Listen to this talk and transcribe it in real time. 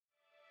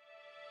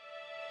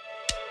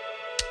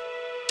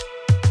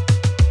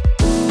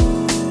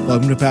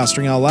Welcome to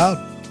Pastoring Out Loud,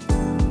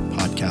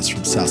 podcast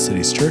from South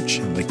Cities Church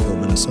in Lakeville,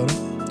 Minnesota.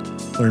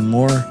 Learn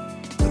more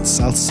at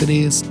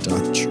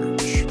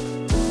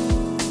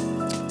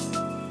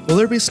southcities.church. Will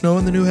there be snow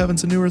in the new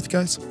heavens and new earth,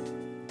 guys?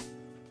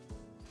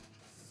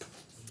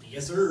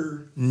 Yes,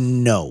 sir.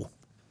 No.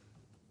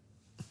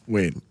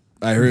 Wait,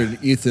 I heard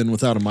Ethan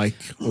without a mic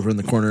over in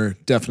the corner.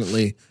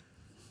 Definitely.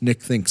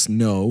 Nick thinks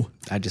no.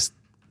 I just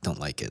don't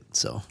like it,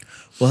 so.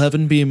 Will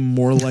heaven be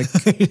more like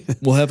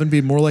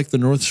the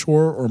North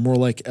Shore or more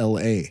like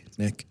LA,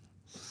 Nick?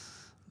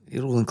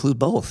 It will include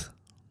both.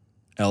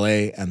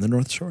 LA and the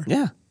North Shore?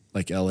 Yeah.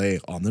 Like LA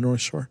on the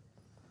North Shore?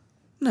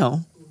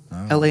 No.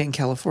 LA and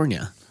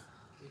California.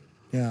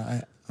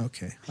 Yeah,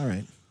 okay. All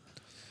right.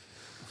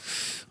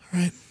 All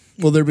right.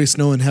 Will there be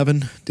snow in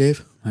heaven,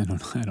 Dave? I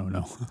don't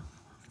know.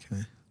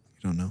 Okay.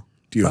 You don't know.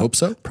 Do you hope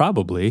so?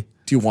 Probably.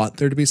 Do you want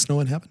there to be snow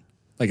in heaven?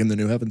 Like in the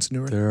new heavens and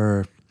new earth? There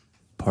are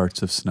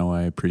parts of snow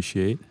I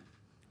appreciate.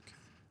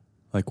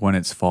 Like when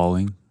it's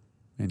falling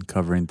and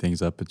covering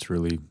things up, it's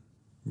really,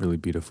 really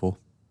beautiful.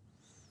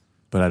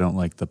 But I don't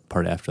like the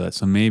part after that.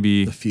 So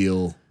maybe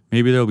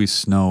there'll be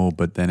snow,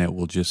 but then it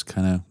will just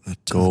kind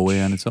of go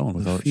away on its own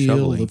without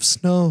shoveling. Of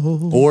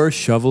snow. Or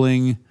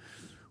shoveling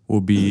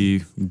will be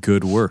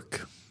good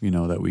work,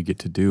 that we get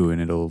to do,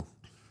 and it'll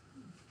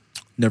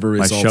Never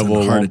result in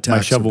heart attacks.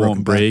 My shovel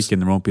won't break, backs.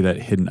 and there won't be that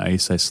hidden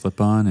ice I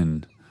slip on,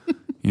 and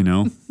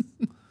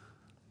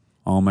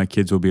all my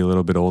kids will be a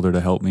little bit older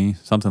to help me.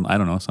 Something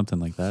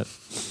like that.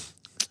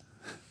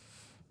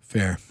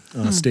 Fair.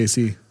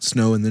 Stacy,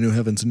 snow in the new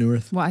heavens and new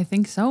earth? Well, I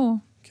think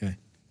so. Okay.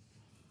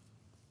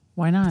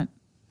 Why not?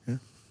 Yeah.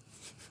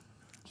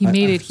 He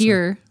made it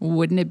here.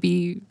 Wouldn't it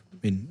be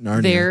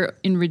Narnia. there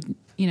in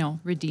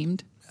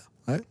redeemed?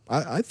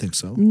 I think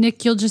so.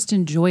 Nick, you'll just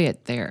enjoy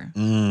it there.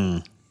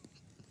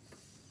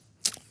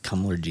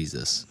 Come, Lord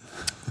Jesus.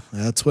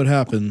 That's what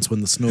happens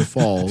when the snow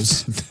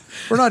falls.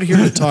 We're not here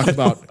to talk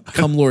about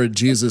come Lord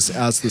Jesus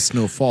as the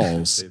snow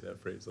falls. Say that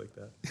phrase like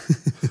that.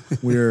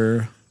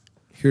 We're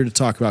here to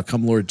talk about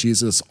come Lord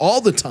Jesus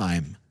all the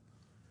time,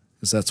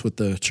 because that's what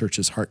the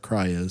church's heart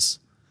cry is,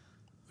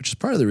 which is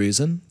part of the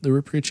reason that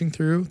we're preaching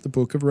through the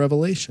book of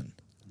Revelation.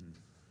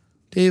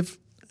 Dave,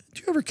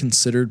 do you ever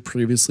considered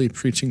previously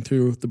preaching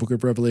through the book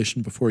of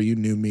Revelation before you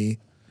knew me?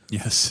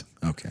 Yes.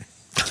 Okay.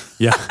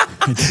 Yeah,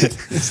 I did.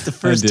 It's the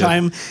first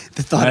time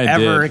the thought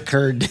ever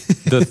occurred.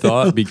 The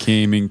thought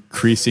became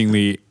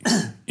increasingly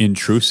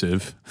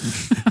intrusive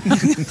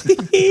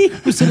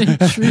It was an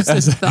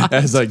intrusive thought.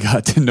 as I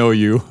got to know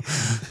you,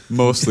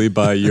 mostly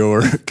by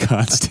your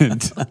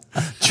constant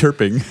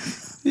chirping.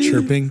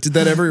 Chirping. Did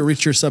that ever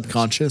reach your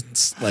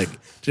subconscious? Like,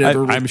 did it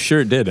ever I'm sure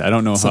it did. I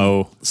don't know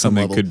how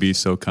something level. could be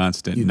so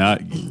constant,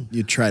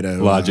 you'd try to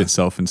lodge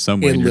itself in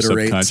some way in your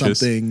alliterate subconscious.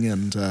 something,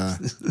 and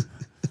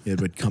it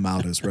would come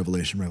out as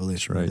revelation.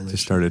 Right.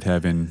 Just started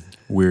having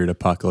weird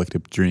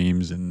apocalyptic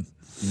dreams and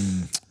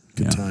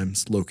Good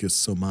times.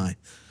 Locusts, oh my.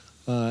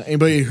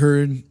 Anybody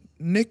heard,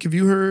 Nick, have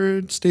you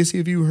heard, Stacy,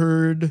 have you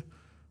heard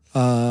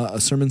a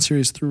sermon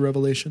series through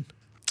Revelation?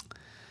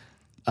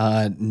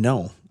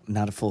 No,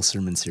 not a full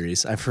sermon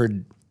series. I've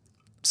heard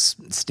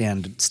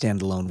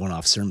standalone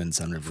one-off sermons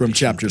on Revelation. From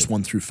chapters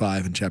 1 through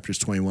 5 and chapters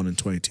 21 and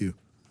 22.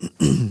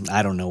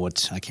 I don't know I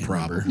can't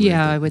remember.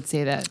 Yeah, I would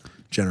say that.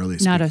 Generally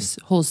speaking. Not a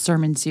whole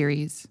sermon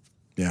series.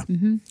 Yeah.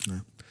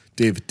 Yeah.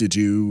 Dave, did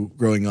you,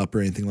 growing up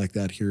or anything like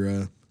that,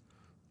 hear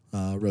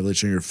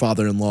Revelation, your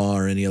father-in-law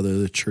or any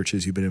other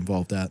churches you've been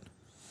involved at?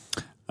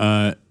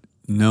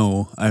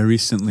 No. I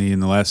recently,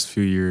 in the last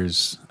few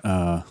years,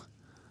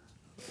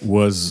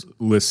 was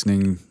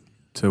listening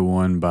to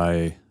one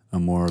by a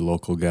more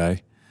local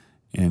guy,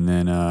 and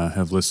then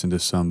have listened to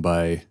some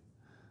by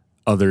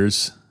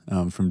others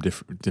from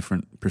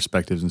different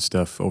perspectives and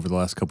stuff over the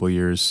last couple of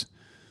years.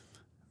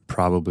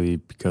 Probably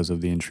because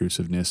of the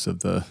intrusiveness of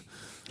the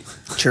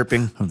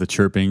Chirping.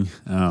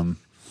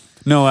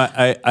 No,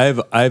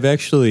 I've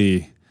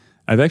actually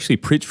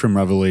preached from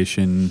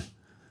Revelation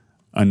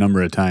a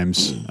number of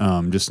times,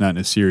 just not in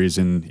a series,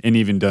 and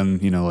even done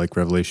like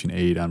Revelation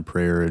 8 on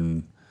prayer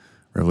and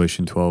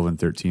Revelation 12 and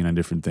 13 on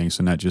different things.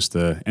 So not just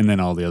and then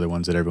all the other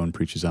ones that everyone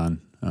preaches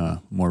on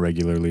more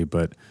regularly,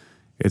 but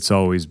it's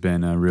always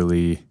been a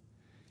really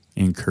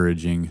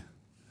encouraging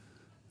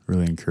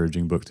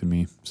book to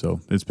me.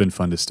 So it's been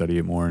fun to study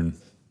it more, and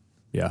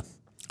yeah.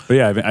 But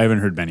yeah, I haven't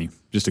heard many,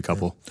 just a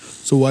couple.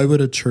 So why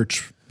would a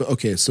church,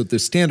 okay, so the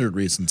standard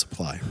reasons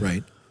apply,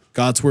 right?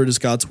 God's word is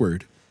God's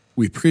word.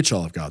 We preach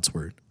all of God's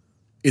word.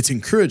 It's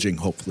encouraging,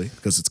 hopefully,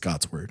 because it's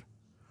God's word.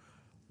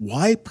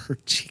 Why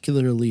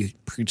particularly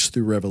preach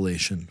through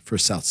Revelation for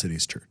South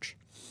Cities Church?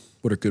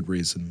 What are good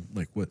reasons?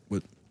 Like what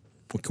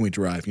can we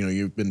derive?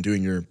 You've been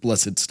doing your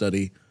blessed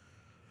study.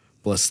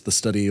 Bless the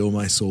study, O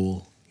my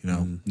soul.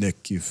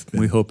 Nick,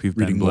 We hope you've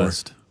reading been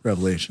blessed. More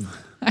Revelation.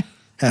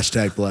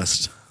 #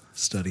 blessed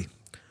study.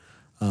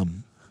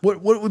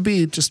 What would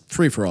be, just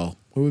free for all,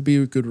 what would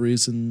be good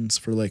reasons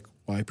for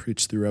why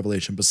preach through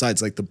Revelation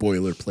besides the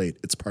boilerplate?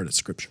 It's part of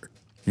Scripture.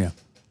 Yeah.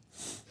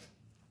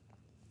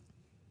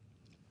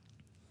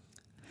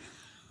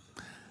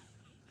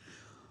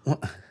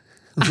 Well,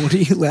 What are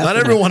you laughing Not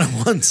at? everyone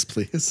at once,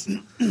 please.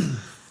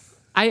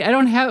 I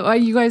don't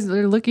have. You guys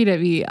are looking at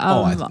me.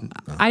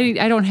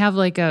 I don't have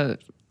like a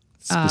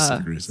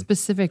Specific reason.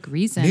 specific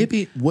reason.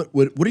 Maybe what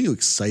are you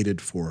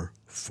excited for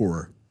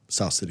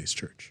South Cities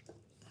Church?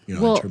 You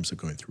know, Well- in terms of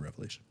going through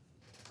Revelation.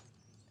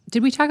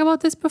 Did we talk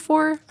about this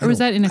before, or was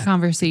that in a So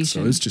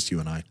conversation? it's just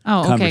you and I. Oh,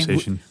 okay.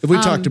 Conversation. If we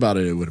talked about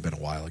it, it would have been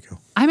a while ago.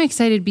 I'm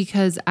excited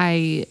because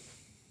I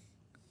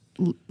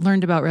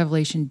learned about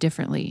Revelation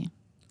differently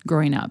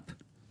growing up.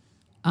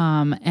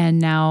 And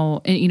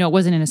now, you know, it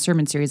wasn't in a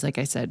sermon series, like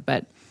I said,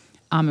 but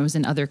it was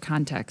in other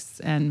contexts.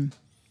 And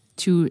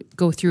to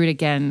go through it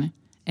again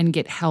and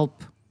get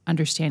help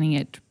understanding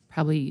it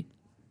probably,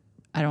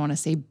 I don't want to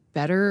say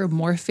better,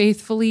 more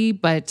faithfully,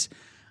 but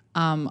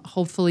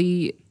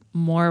hopefully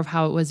more of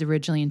how it was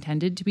originally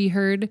intended to be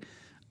heard.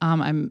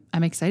 I'm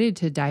excited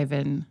to dive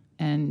in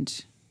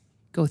and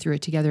go through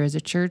it together as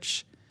a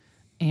church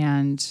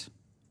and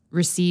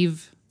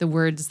receive the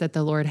words that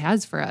the Lord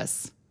has for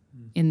us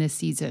in this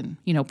season,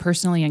 you know,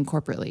 personally and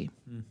corporately.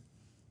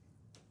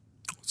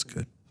 That's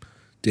good.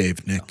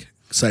 Dave, Nick,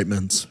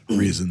 excitements,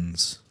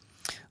 reasons.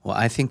 Well,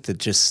 I think that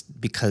just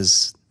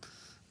because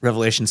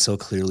Revelation so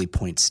clearly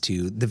points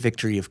to the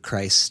victory of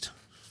Christ,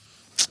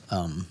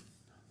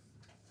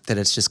 that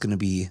it's just going to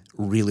be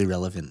really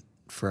relevant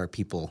for our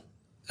people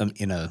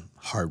in a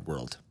hard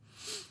world,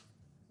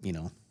 you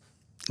know?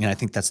 And I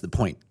think that's the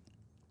point.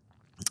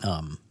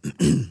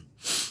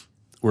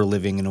 We're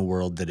living in a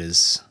world that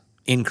is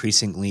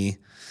increasingly,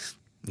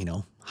 you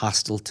know,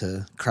 hostile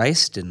to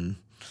Christ, and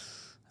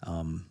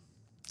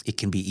it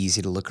can be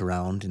easy to look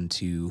around and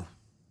to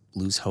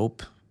lose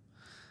hope.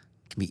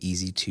 It can be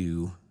easy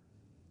to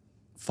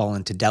fall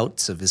into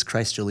doubts of, is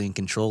Christ really in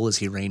control? Is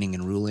he reigning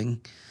and ruling?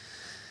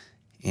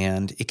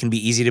 And it can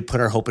be easy to put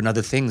our hope in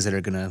other things that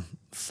are going to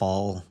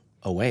fall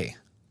away.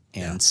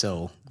 And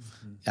so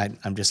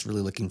I'm just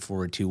really looking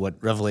forward to what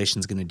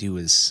Revelation's going to do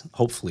is,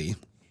 hopefully,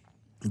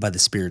 by the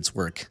Spirit's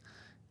work,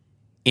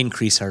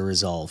 increase our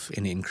resolve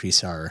and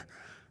increase our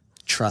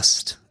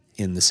trust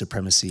in the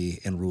supremacy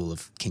and rule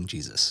of King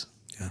Jesus.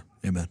 Yeah.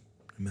 Amen.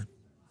 Amen.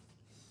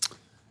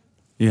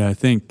 Yeah, I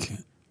think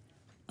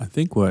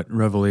what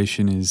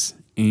Revelation is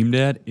aimed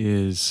at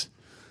is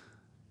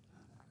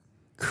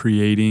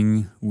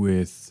creating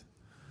with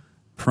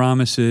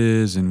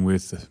promises and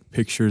with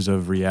pictures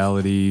of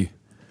reality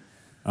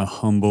a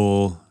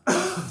humble,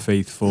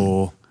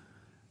 faithful,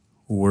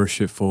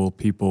 worshipful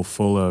people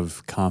full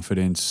of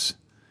confidence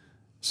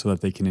so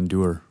that they can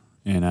endure.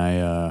 And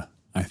I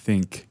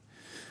think,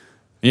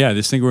 I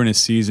just think we're in a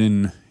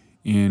season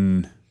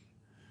in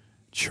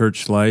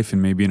church life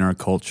and maybe in our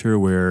culture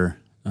where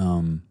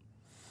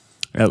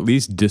at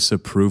least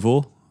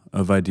disapproval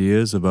of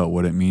ideas about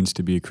what it means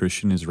to be a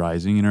Christian is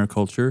rising in our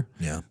culture.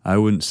 Yeah. I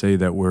wouldn't say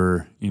that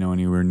we're,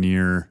 anywhere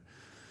near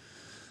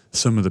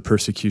some of the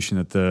persecution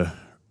that the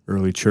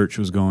early church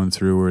was going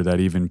through, or that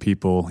even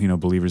people,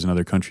 believers in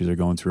other countries are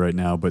going through right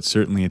now. But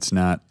certainly it's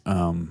not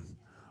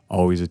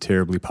always a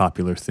terribly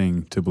popular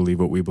thing to believe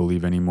what we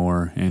believe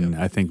anymore. And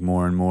I think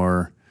more and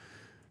more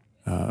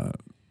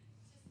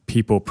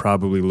people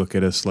probably look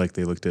at us like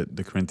they looked at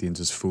the Corinthians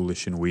as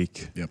foolish and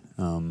weak. Yep.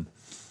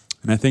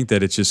 And I think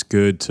that it's just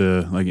good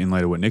to, like in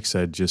light of what Nick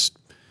said, just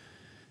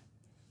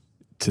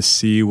to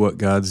see what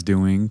God's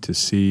doing, to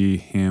see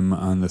him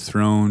on the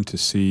throne, to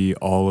see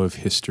all of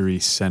history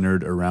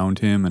centered around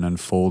him and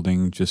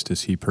unfolding just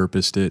as he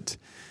purposed it,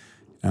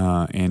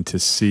 and to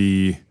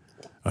see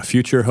a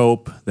future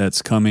hope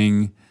that's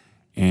coming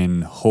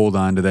and hold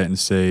on to that and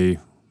say,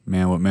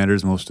 man, what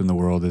matters most in the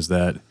world is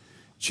that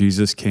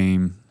Jesus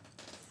came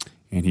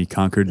and he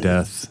conquered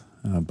death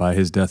by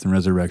his death and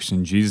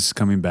resurrection. Jesus is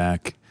coming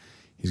back.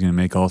 He's going to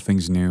make all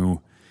things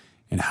new.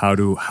 And how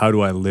do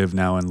I live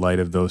now in light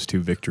of those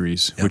two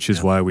victories? Which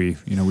is why we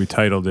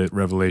titled it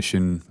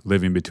Revelation: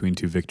 Living Between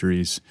Two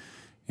Victories.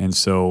 And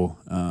so,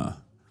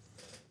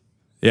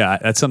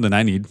 that's something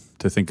I need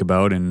to think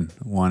about and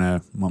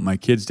want my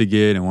kids to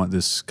get and want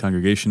this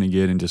congregation to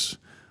get, and just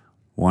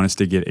want us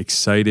to get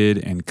excited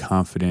and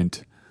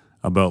confident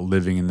about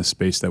living in the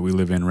space that we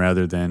live in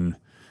rather than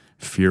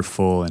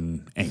fearful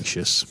and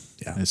anxious.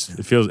 Yeah.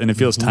 It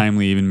feels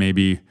timely, even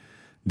maybe.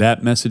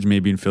 That message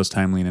maybe feels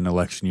timely in an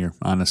election year,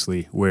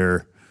 honestly,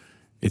 where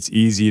it's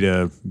easy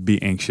to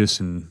be anxious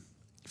and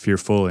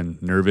fearful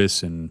and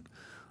nervous and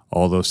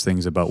all those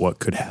things about what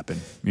could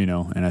happen,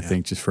 And I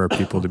think just for our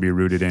people to be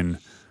rooted in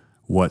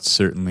what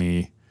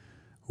certainly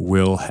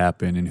will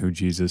happen and who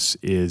Jesus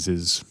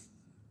is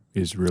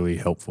really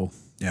helpful.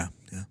 Yeah.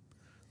 I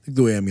think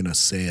the way I'm going to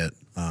say it,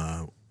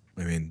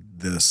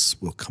 this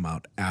will come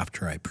out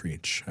after I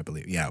preach, I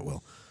believe. Yeah, it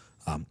will.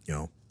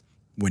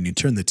 When you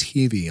turn the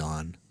TV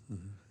on,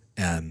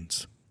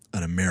 and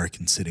an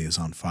American city is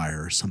on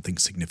fire, or something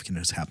significant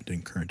has happened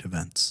in current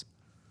events,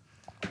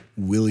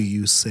 will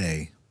your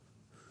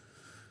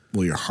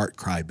heart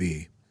cry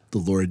be, the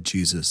Lord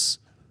Jesus,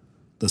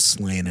 the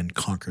slain and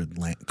conquering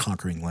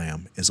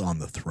Lamb, is on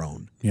the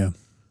throne,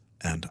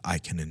 and I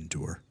can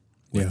endure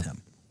with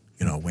him?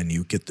 When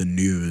you get the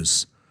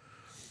news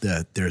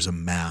that there's a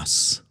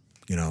mass,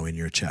 in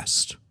your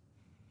chest.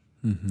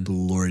 The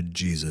Lord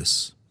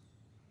Jesus,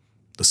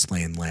 the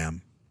slain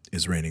lamb,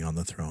 is reigning on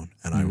the throne,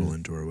 and I will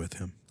endure with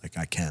him. Like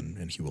I can,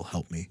 and he will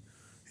help me.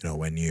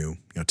 When you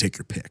take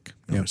your pick.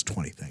 There's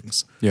 20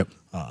 things. Yep.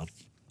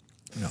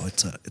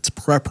 It's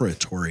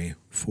preparatory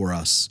for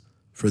us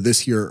for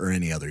this year or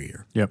any other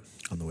year. Yep.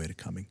 On the way to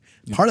coming.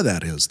 Part of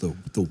that is the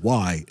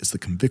why is the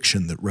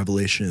conviction that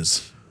Revelation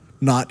is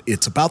not.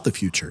 It's about the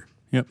future.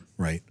 Yep.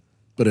 Right.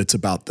 But it's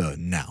about the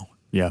now.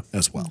 Yeah.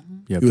 As well.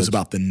 Yep, It was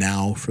about the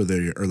now for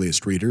the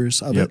earliest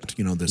readers of Yep.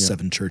 it. The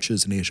 7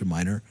 churches in Asia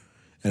Minor,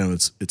 and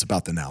it's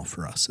about the now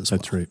for us as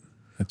That's well. right.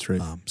 That's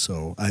right.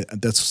 So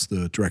that's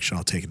the direction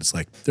I'll take it. It's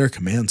like there are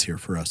commands here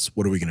for us.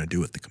 What are we going to do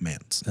with the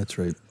commands? That's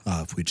right.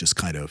 If we just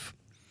kind of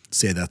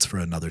say that's for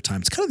another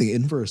time, it's kind of the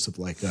inverse of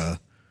like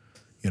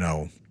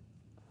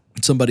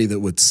somebody that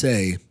would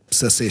say,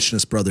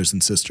 "Cessationist brothers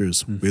and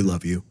sisters, we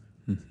love you."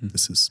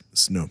 This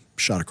is no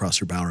shot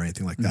across your bow or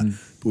anything like that.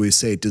 But we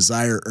say,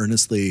 desire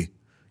earnestly,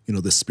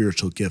 the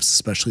spiritual gifts,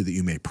 especially that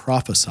you may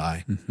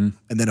prophesy. And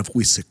then if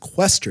we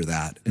sequester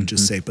that and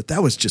just say, but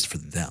that was just for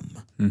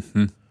them.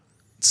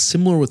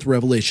 Similar with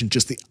Revelation,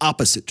 just the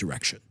opposite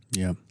direction.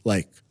 Yeah.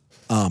 Like,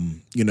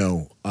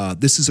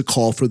 this is a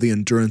call for the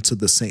endurance of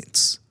the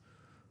saints.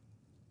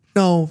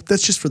 No,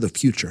 that's just for the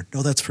future.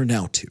 No, that's for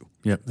now too.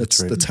 Yep,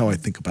 that's right. That's how I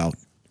think about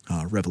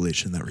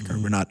Revelation in that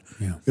regard. We're not,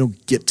 we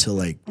don't get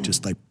to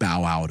just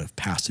bow out of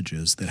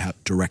passages that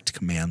have direct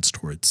commands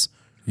towards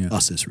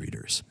us as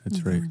readers.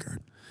 That's right.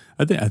 Regard.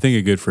 I think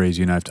a good phrase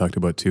you and I have talked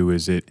about too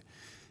is it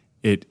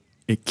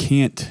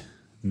can't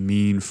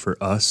mean for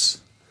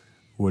us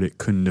what it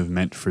couldn't have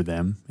meant for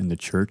them in the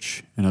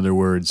church. In other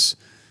words,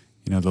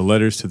 the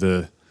letters to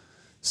the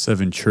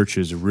 7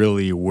 churches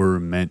really were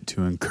meant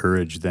to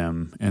encourage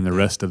them, and the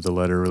rest of the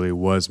letter really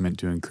was meant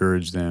to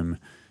encourage them.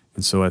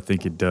 And so I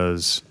think it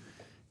does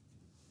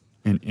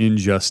an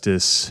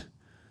injustice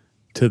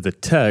to the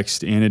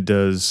text, and it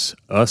does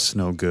us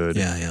no good.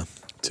 Yeah.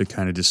 To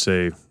kind of just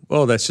say,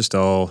 well, that's just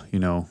all,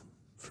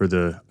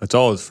 it's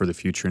all for the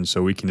future. And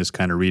so we can just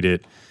kind of read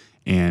it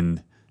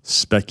and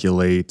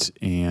speculate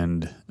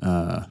and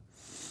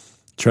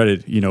try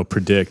to,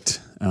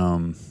 predict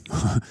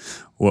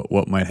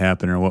what might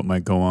happen or what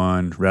might go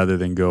on, rather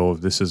than go,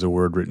 this is a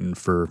word written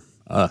for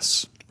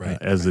us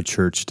as the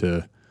church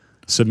to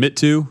submit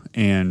to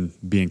and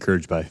be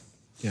encouraged by.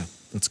 Yeah,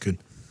 that's good.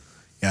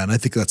 Yeah, and I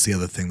think that's the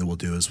other thing that we'll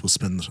do is we'll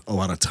spend a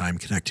lot of time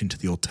connecting to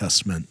the Old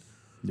Testament,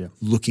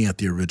 looking at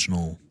the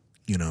original,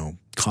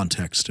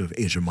 context of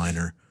Asia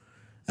Minor,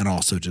 and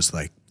also just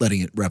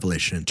letting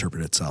Revelation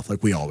interpret itself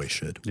like we always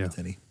should with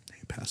any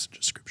passage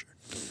of Scripture.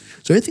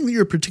 So anything that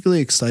you're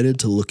particularly excited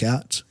to look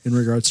at in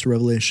regards to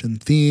Revelation?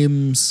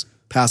 Themes,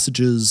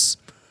 passages,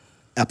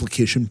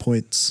 application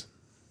points?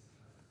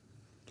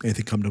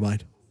 Anything come to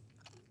mind?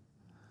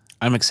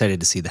 I'm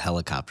excited to see the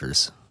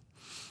helicopters.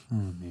 Oh,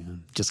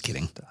 man. Just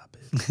kidding. Stop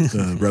it.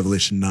 The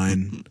Revelation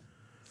 9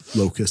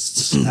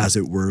 locusts, as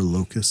it were,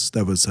 locusts.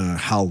 That was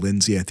Hal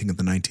Lindsey, I think, in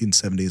the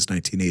 1970s,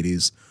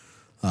 1980s,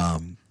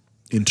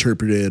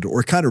 interpreted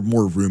or kind of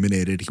more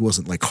ruminated. He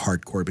wasn't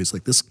hardcore, but he's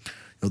like, this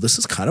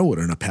is kind of what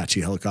an Apache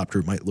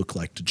helicopter might look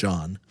like to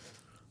John.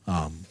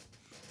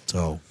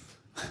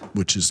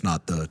 Which is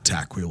not the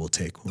tack we will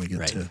take when we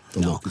get to the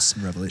locusts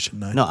in Revelation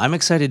 9. No, I'm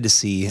excited to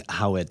see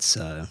how it's,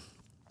 to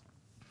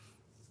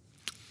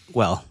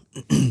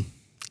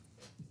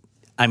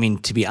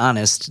be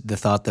honest, the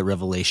thought that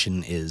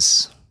Revelation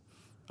is,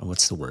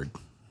 what's the word?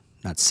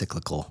 Not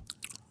cyclical.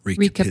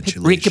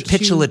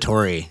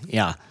 Recapitulatory,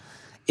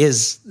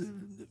 is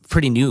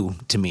pretty new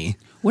to me.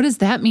 What does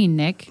that mean,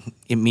 Nick?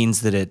 It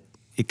means that it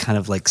kind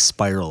of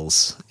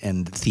spirals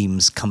and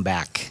themes come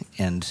back,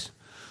 and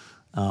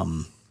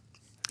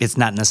it's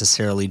not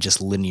necessarily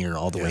just linear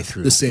all the way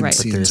through. The same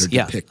scenes are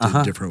depicted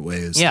in different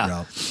ways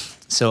throughout.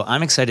 So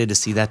I'm excited to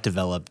see that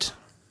developed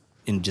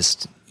and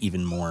just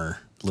even more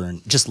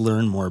learn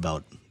more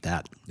about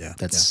that.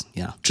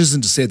 Which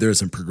isn't to say there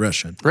isn't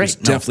progression. There's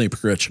definitely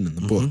progression in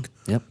the book.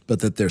 Yep. But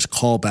that there's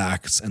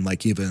callbacks and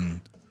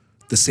even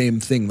the same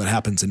thing that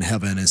happens in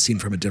heaven is seen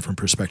from a different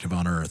perspective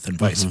on earth and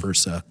vice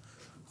versa.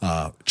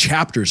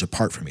 Chapters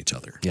apart from each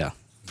other. Yeah.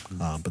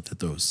 But that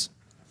those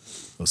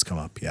come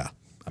up. Yeah.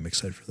 I'm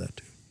excited for that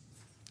too.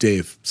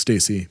 Dave,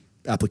 Stacy,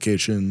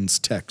 applications,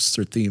 texts,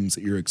 or themes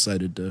that you're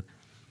excited to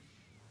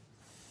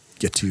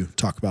get to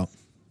talk about?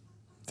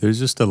 There's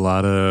just a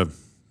lot of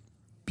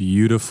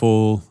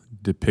beautiful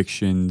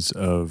depictions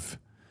of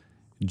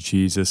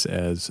Jesus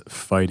as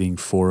fighting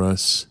for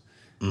us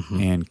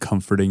and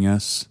comforting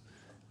us,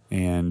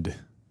 and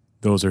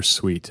those are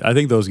sweet. I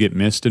think those get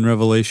missed in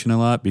Revelation a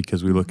lot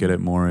because we look at it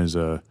more as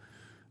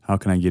how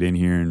can I get in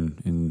here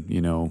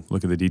and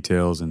look at the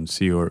details and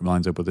see where it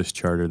lines up with this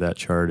chart or that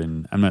chart,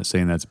 and I'm not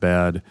saying that's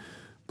bad,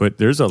 but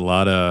there's a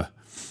lot of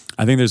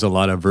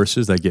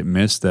verses that get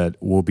missed that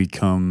will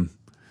become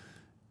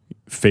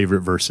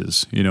favorite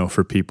verses,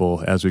 for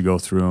people as we go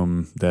through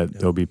them that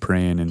they'll be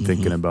praying and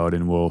thinking about,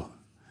 and we'll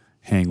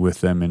hang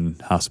with them in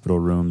hospital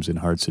rooms in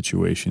hard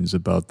situations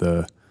about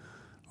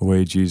the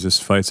way Jesus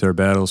fights our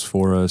battles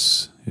for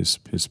us,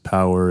 his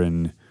power,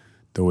 and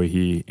the way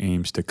he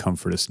aims to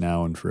comfort us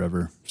now and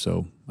forever.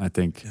 So I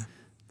think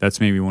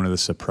that's maybe one of the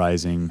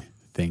surprising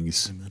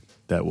things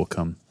that will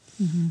come.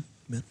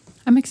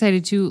 I'm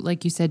excited too,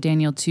 like you said,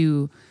 Daniel,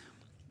 to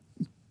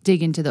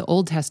dig into the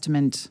Old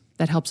Testament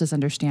that helps us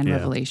understand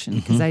Revelation.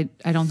 Because I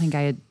don't think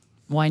I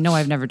know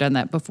I've never done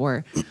that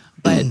before,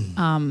 but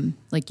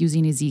like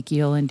using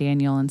Ezekiel and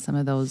Daniel and some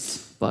of those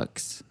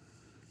books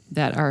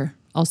that are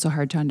also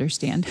hard to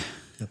understand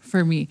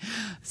for me.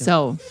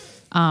 So,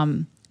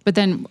 but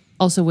then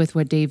also with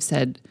what Dave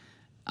said,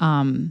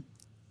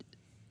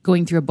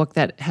 going through a book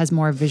that has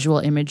more visual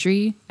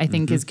imagery, I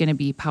think is going to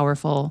be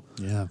powerful.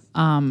 Yeah,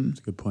 that's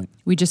a good point.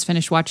 We just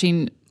finished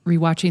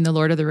rewatching The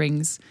Lord of the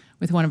Rings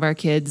with one of our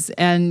kids,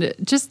 and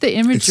just the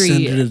imagery.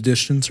 Extended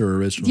editions or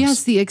originals?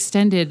 Yes, the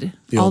extended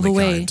all the only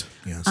way. kind.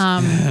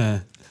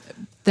 Yes.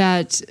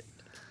 That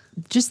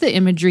just the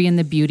imagery and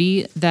the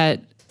beauty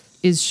that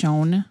is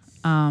shown,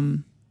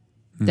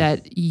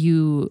 that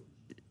you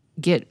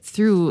get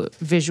through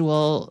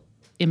visual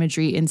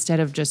imagery instead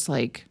of just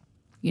like,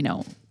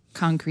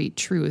 concrete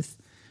truth.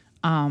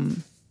 I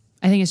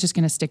think it's just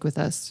going to stick with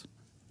us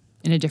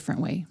in a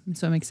different way.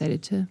 So I'm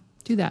excited to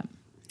do that.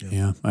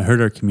 Yeah, I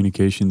heard our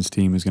communications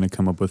team is going to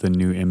come up with a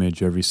new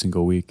image every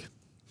single week.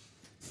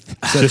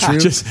 Is that true?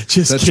 Just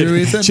Is that kidding. true,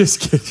 Ethan?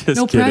 Just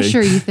No kidding.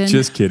 pressure, Ethan.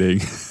 Just kidding.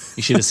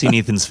 You should have seen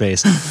Ethan's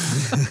face.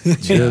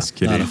 Just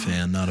kidding.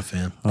 Not a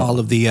fan. All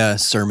of the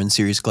sermon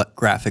series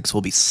graphics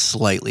will be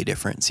slightly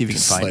different. See if you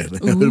can find it.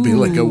 Slightly. It'll be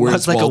like a Where's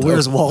That's like Waldo? a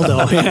Where's Waldo?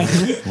 Yeah.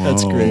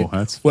 That's great.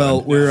 That's fun.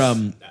 Well, we're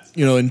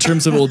in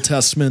terms of Old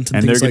Testament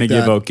and things they're going like to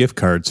that. give out gift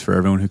cards for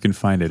everyone who can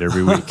find it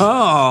every week.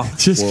 Oh,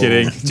 Just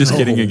kidding. Just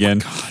kidding again.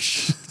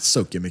 Gosh, it's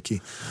so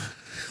gimmicky.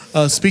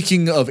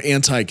 Speaking of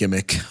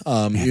anti-gimmick, you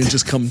can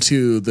just come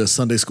to the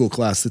Sunday school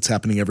class that's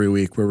happening every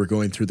week where we're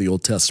going through the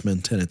Old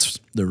Testament and it's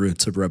the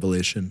roots of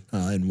Revelation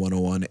in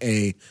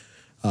 101A.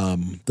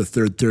 The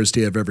third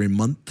Thursday of every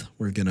month,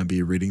 we're going to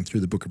be reading through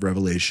the book of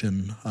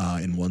Revelation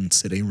in one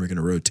sitting. We're going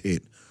to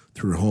rotate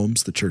through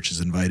homes. The church is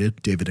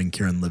invited. David and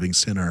Karen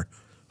Livingston are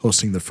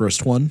hosting the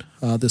first one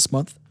this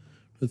month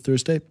for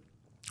Thursday.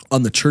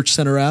 On the Church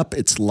Center app,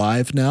 it's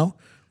live now.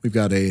 We've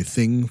got a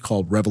thing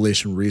called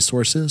Revelation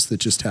Resources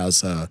that just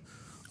has a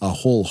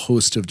whole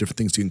host of different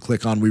things you can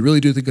click on. We really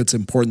do think it's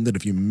important that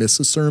if you miss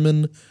a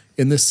sermon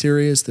in this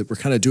series, that we're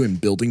kind of doing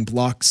building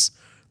blocks,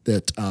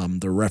 that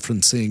the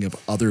referencing of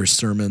other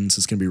sermons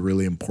is going to be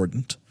really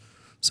important.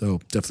 So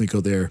definitely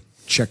go there,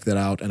 check that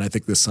out. And I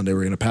think this Sunday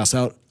we're going to pass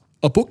out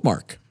a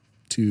bookmark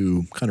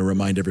to kind of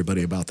remind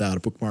everybody about that,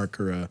 a bookmark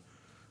or a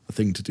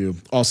thing to do.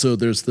 Also,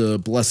 there's the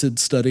Blessed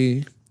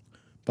Study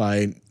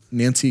by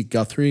Nancy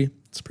Guthrie.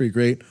 It's pretty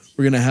great.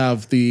 We're going to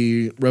have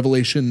the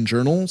Revelation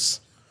journals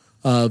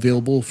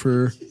available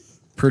for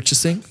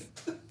purchasing.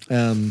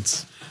 And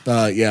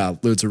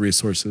loads of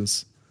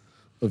resources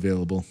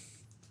available.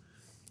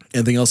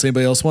 Anything else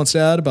anybody else wants to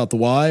add about the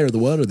why or the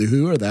what or the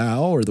who or the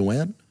how or the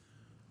when?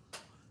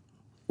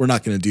 We're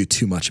not going to do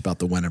too much about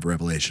the when of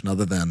Revelation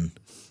other than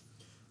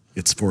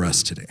it's for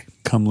us today.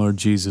 Come, Lord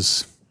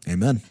Jesus.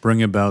 Amen.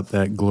 Bring about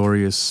that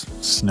glorious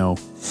snow.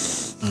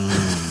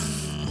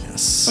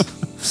 Yes.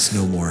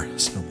 Snow more.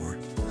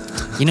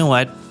 you know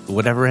what?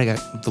 Whatever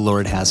the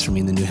Lord has for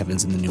me in the new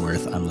heavens and the new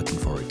earth, I'm looking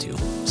forward to.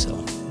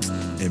 So,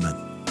 Amen.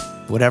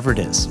 whatever it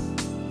is.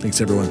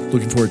 Thanks, everyone.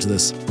 Looking forward to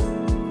this.